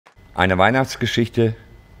Eine Weihnachtsgeschichte,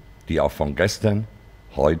 die auch von gestern,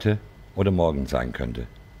 heute oder morgen sein könnte.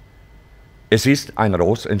 Es ist ein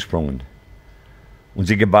Ros entsprungen. Und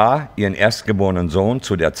sie gebar ihren erstgeborenen Sohn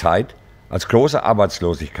zu der Zeit, als große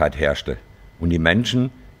Arbeitslosigkeit herrschte und die Menschen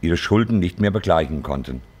ihre Schulden nicht mehr begleichen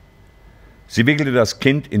konnten. Sie wickelte das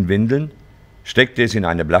Kind in Windeln, steckte es in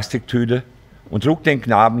eine Plastiktüte und trug den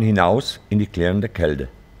Knaben hinaus in die klirrende Kälte.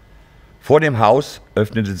 Vor dem Haus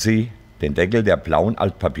öffnete sie den Deckel der blauen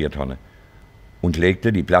Altpapiertonne und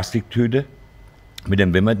legte die Plastiktüte mit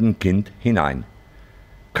dem wimmernden Kind hinein.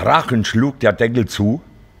 Krachend schlug der Deckel zu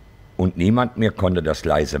und niemand mehr konnte das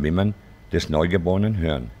leise Wimmern des Neugeborenen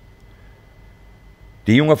hören.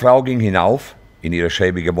 Die junge Frau ging hinauf in ihre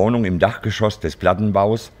schäbige Wohnung im Dachgeschoss des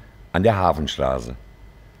Plattenbaus an der Hafenstraße.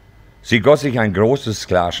 Sie goss sich ein großes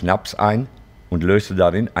Glas Schnaps ein und löste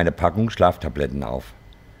darin eine Packung Schlaftabletten auf.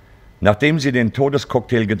 Nachdem sie den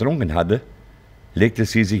Todescocktail getrunken hatte, legte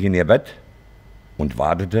sie sich in ihr Bett und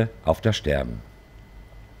wartete auf das Sterben.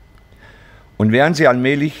 Und während sie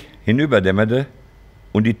allmählich hinüberdämmerte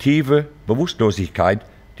und die tiefe Bewusstlosigkeit,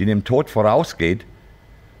 die dem Tod vorausgeht,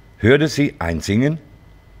 hörte sie ein Singen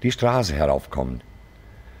die Straße heraufkommen.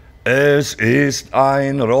 Es ist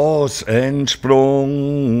ein Ros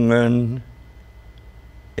entsprungen.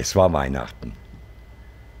 Es war Weihnachten.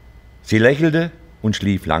 Sie lächelte und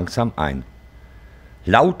schlief langsam ein.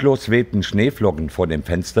 Lautlos webten Schneeflocken vor dem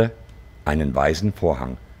Fenster einen weißen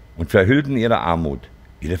Vorhang und verhüllten ihre Armut,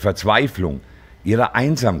 ihre Verzweiflung, ihre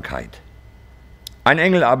Einsamkeit. Ein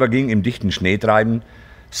Engel aber ging im dichten Schneetreiben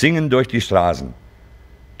singend durch die Straßen.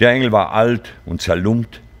 Der Engel war alt und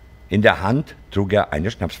zerlumpt, in der Hand trug er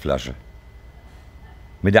eine Schnapsflasche.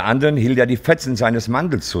 Mit der anderen hielt er die Fetzen seines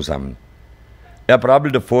Mantels zusammen. Er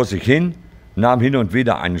brabbelte vor sich hin, nahm hin und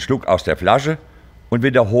wieder einen Schluck aus der Flasche und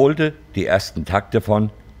wiederholte die ersten Takte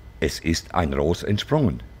von »Es ist ein Ros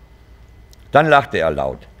entsprungen«. Dann lachte er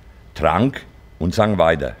laut, trank und sang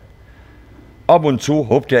weiter. Ab und zu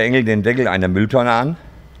hob der Engel den Deckel einer Mülltonne an,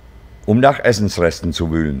 um nach Essensresten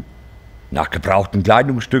zu wühlen, nach gebrauchten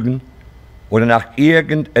Kleidungsstücken oder nach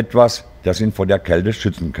irgendetwas, das ihn vor der Kälte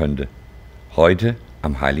schützen könnte. Heute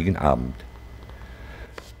am Heiligen Abend.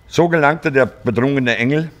 So gelangte der betrunkene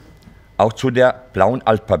Engel auch zu der blauen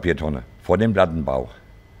Altpapiertonne vor dem Plattenbau.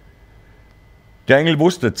 Der Engel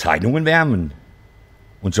wusste, Zeitungen wärmen.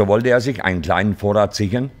 Und so wollte er sich einen kleinen Vorrat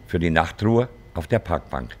sichern für die Nachtruhe auf der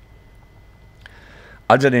Parkbank.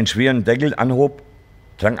 Als er den schweren Deckel anhob,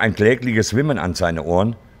 drang ein klägliches Wimmern an seine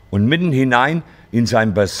Ohren und mitten hinein in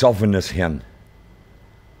sein besoffenes Hirn.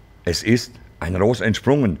 Es ist ein Ros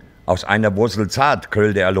entsprungen, aus einer Wurzel zart,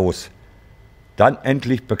 gröhlte er los. Dann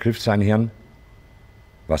endlich begriff sein Hirn,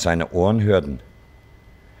 was seine Ohren hörten.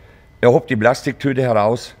 Er hob die Plastiktüte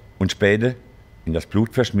heraus und spähte in das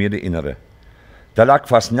blutverschmierte Innere. Da lag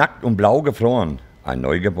fast nackt und blau gefroren ein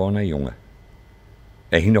neugeborener Junge.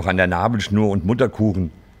 Er hing noch an der Nabelschnur und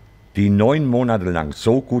Mutterkuchen, die ihn 9 Monate lang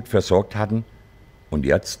so gut versorgt hatten und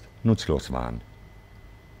jetzt nutzlos waren.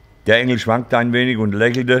 Der Engel schwankte ein wenig und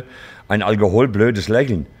lächelte, ein alkoholblödes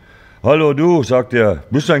Lächeln. »Hallo du«, sagte er,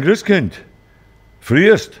 »bist ein Christkind?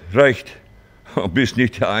 Frierst, recht. Bist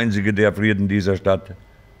nicht der Einzige, der friert in dieser Stadt.«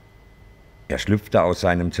 Er schlüpfte aus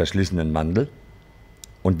seinem zerschlissenen Mantel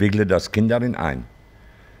und wickelte das Kind darin ein.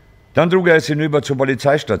 Dann trug er es hinüber zur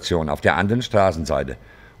Polizeistation auf der anderen Straßenseite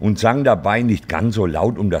und sang dabei nicht ganz so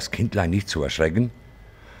laut, um das Kindlein nicht zu erschrecken.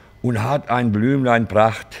 Und hat ein Blümlein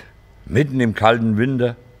Pracht, mitten im kalten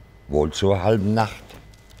Winter, wohl zur halben Nacht.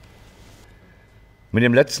 Mit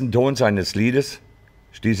dem letzten Ton seines Liedes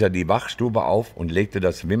stieß er die Wachstube auf und legte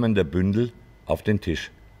das wimmernde Bündel auf den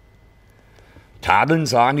Tisch. Tadelnd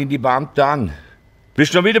sahen ihn die Beamten an.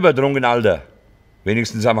 »Bist schon wieder betrunken, Alter?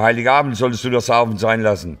 Wenigstens am Heiligabend solltest du das Saufen sein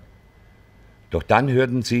lassen.« Doch dann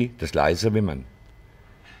hörten sie das leise Wimmern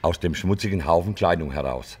aus dem schmutzigen Haufen Kleidung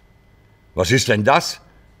heraus. »Was ist denn das?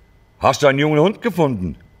 Hast du einen jungen Hund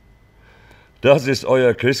gefunden?« »Das ist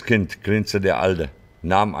euer Christkind«, grinste der Alte,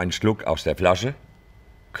 nahm einen Schluck aus der Flasche,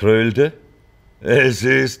 krölte, »Es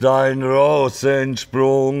ist ein Ros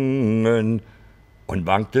entsprungen« und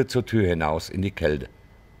wankte zur Tür hinaus in die Kälte,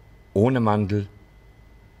 ohne Mantel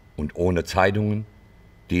und ohne Zeitungen,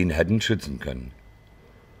 die ihn hätten schützen können.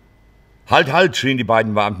 »Halt, halt«, schrien die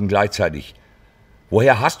beiden Beamten gleichzeitig.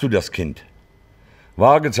 »Woher hast du das Kind?«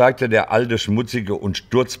 Vage zeigte der alte, schmutzige und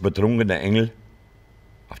sturzbetrunkene Engel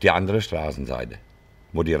auf die andere Straßenseite,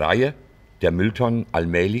 wo die Reihe der Mülltonnen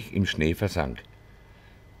allmählich im Schnee versank.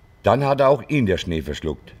 Dann hatte auch ihn der Schnee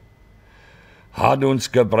verschluckt. »Hat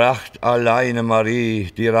uns gebracht alleine Marie,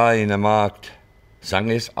 die reine Magd«, sang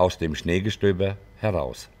es aus dem Schneegestöber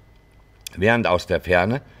heraus, während aus der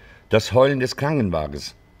Ferne das Heulen des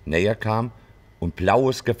Krankenwagens näher kam und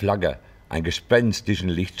blaues Geflagger, einen gespenstischen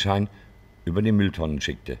Lichtschein über die Mülltonnen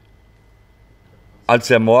schickte. Als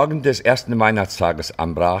der Morgen des ersten Weihnachtstages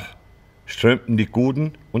anbrach, strömten die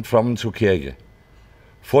Guten und Frommen zur Kirche.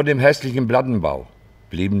 Vor dem hässlichen Plattenbau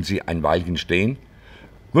blieben sie ein Weilchen stehen,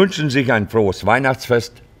 wünschten sich ein frohes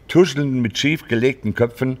Weihnachtsfest, tuschelten mit schief gelegten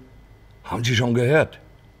Köpfen. Haben Sie schon gehört?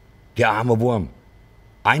 Der arme Wurm.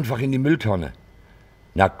 Einfach in die Mülltonne.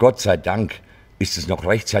 Na Gott sei Dank ist es noch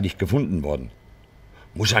rechtzeitig gefunden worden.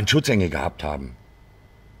 Muss einen Schutzengel gehabt haben.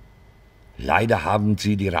 Leider haben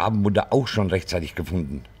sie die Rabenmutter auch schon rechtzeitig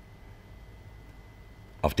gefunden.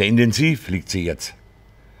 Auf der Intensiv liegt sie jetzt.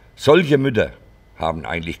 Solche Mütter haben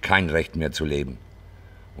eigentlich kein Recht mehr zu leben.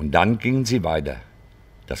 Und dann gingen sie weiter.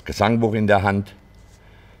 Das Gesangbuch in der Hand,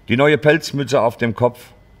 die neue Pelzmütze auf dem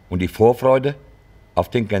Kopf und die Vorfreude auf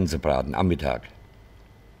den Gänsebraten am Mittag.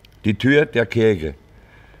 Die Tür der Kirche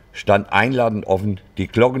stand einladend offen, die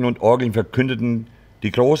Glocken und Orgeln verkündeten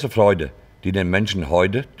die große Freude, die den Menschen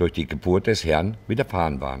heute durch die Geburt des Herrn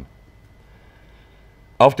widerfahren waren.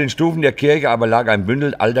 Auf den Stufen der Kirche aber lag ein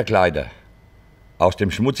Bündel alter Kleider. Aus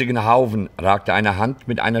dem schmutzigen Haufen ragte eine Hand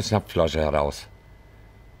mit einer Snapsflasche heraus.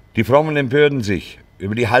 Die Frommen empörten sich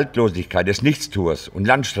über die Haltlosigkeit des Nichtstuers und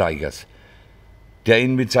Landstreichers, der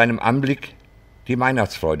ihnen mit seinem Anblick die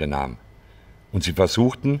Weihnachtsfreude nahm, und sie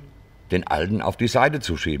versuchten, den Alten auf die Seite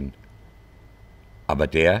zu schieben. Aber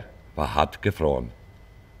der war hart gefroren.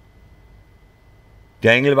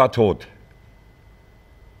 Der Engel war tot.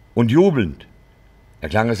 Und jubelnd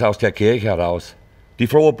erklang es aus der Kirche heraus, die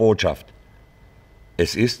frohe Botschaft: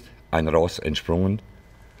 Es ist ein Ross entsprungen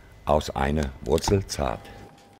aus einer Wurzel zart.